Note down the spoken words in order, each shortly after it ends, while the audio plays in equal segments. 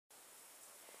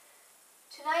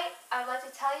Tonight, I would like to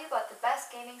tell you about the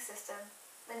best gaming system,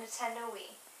 the Nintendo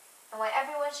Wii, and why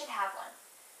everyone should have one.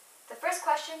 The first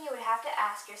question you would have to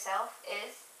ask yourself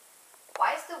is,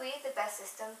 why is the Wii the best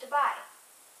system to buy?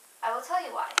 I will tell you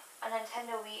why. A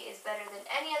Nintendo Wii is better than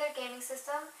any other gaming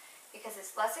system because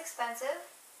it's less expensive,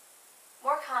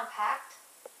 more compact,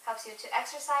 helps you to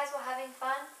exercise while having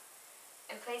fun,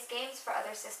 and plays games for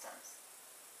other systems.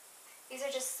 These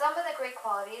are just some of the great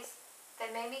qualities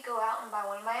that made me go out and buy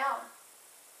one of my own.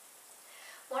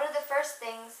 One of the first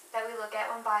things that we look at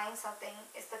when buying something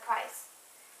is the price.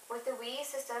 With the Wii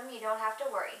system, you don't have to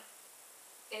worry.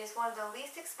 It is one of the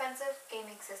least expensive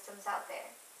gaming systems out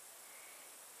there.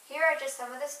 Here are just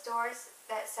some of the stores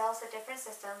that sells the different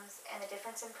systems and the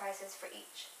difference in prices for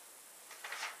each.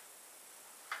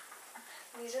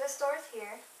 These are the stores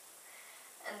here,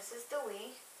 and this is the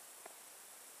Wii.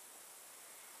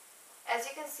 As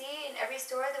you can see, in every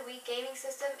store, the Wii gaming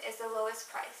system is the lowest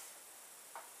price.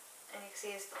 And you can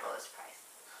see it's the lowest price.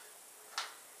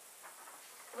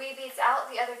 Wii beats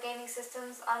out the other gaming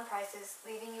systems on prices,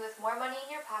 leaving you with more money in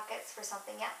your pockets for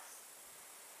something else.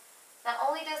 Not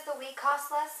only does the Wii cost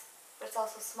less, but it's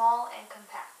also small and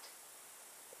compact.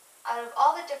 Out of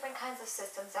all the different kinds of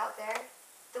systems out there,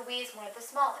 the Wii is one of the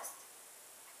smallest.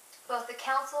 Both the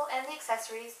console and the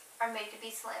accessories are made to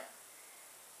be slim.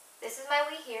 This is my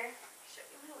Wii here. I'll show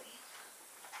you my Wii.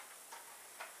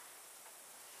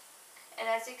 And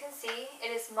as you can see,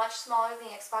 it is much smaller than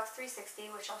the Xbox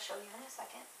 360, which I'll show you in a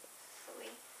second. The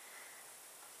Wii.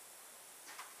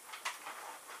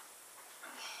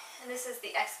 And this is the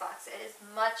Xbox. It is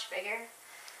much bigger.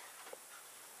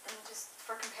 And just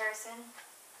for comparison,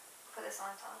 put this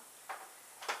on top.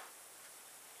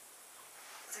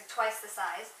 It's like twice the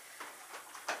size.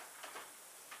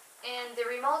 And the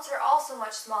remotes are also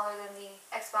much smaller than the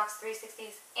Xbox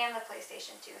 360s and the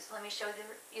PlayStation 2. So let me show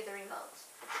you the remotes.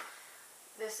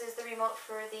 This is the remote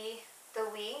for the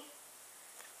Wii,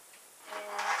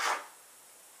 and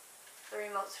the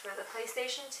remotes for the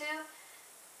PlayStation 2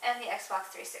 and the Xbox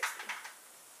 360.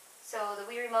 So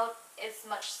the Wii remote is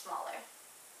much smaller.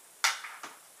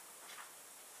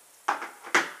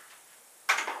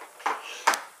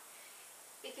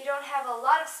 If you don't have a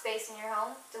lot of space in your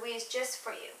home, the Wii is just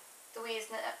for you. The Wii is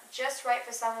just right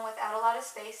for someone without a lot of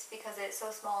space because it is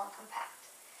so small and compact.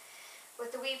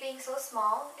 With the Wii being so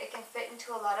small, it can fit into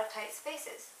a lot of tight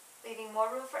spaces, leaving more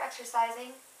room for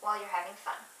exercising while you're having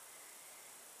fun.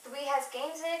 The Wii has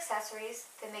games and accessories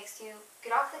that makes you get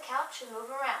off the couch and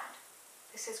move around.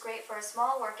 This is great for a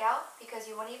small workout because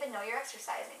you won't even know you're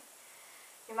exercising.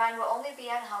 Your mind will only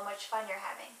be on how much fun you're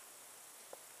having.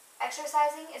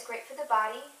 Exercising is great for the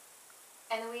body,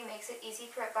 and the Wii makes it easy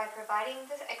by providing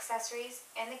the accessories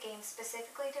and the games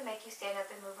specifically to make you stand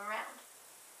up and move around.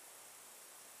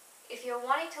 If you're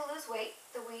wanting to lose weight,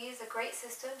 the Wii is a great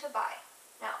system to buy.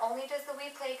 Not only does the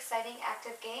Wii play exciting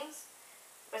active games,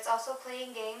 but it's also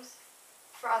playing games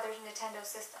for other Nintendo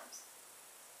systems.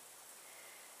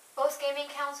 Most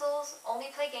gaming consoles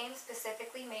only play games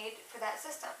specifically made for that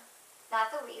system.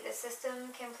 Not the Wii. The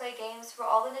system can play games for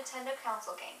all the Nintendo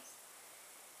console games.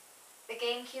 The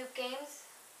GameCube games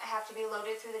have to be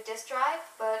loaded through the disk drive,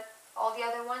 but all the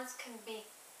other ones can be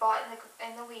bought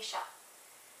in the Wii shop.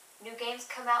 New games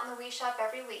come out in the Wii shop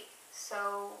every week,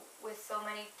 so with so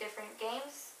many different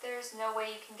games, there's no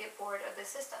way you can get bored of the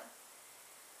system.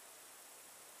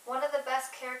 One of the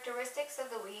best characteristics of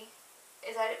the Wii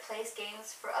is that it plays games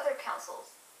for other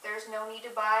consoles. There's no need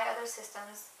to buy other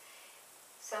systems,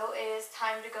 so it is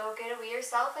time to go get a Wii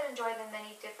yourself and enjoy the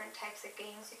many different types of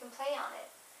games you can play on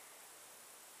it.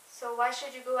 So why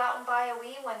should you go out and buy a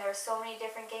Wii when there are so many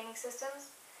different gaming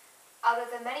systems? Out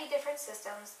of the many different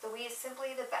systems, the Wii is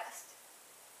simply the best.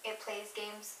 It plays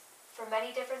games for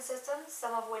many different systems,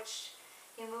 some of which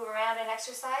you move around and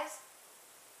exercise.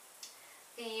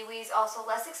 The Wii is also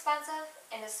less expensive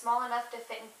and is small enough to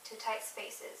fit into tight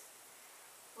spaces.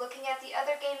 Looking at the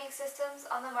other gaming systems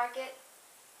on the market,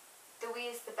 the Wii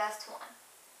is the best one.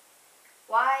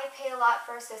 Why pay a lot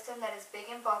for a system that is big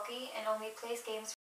and bulky and only plays games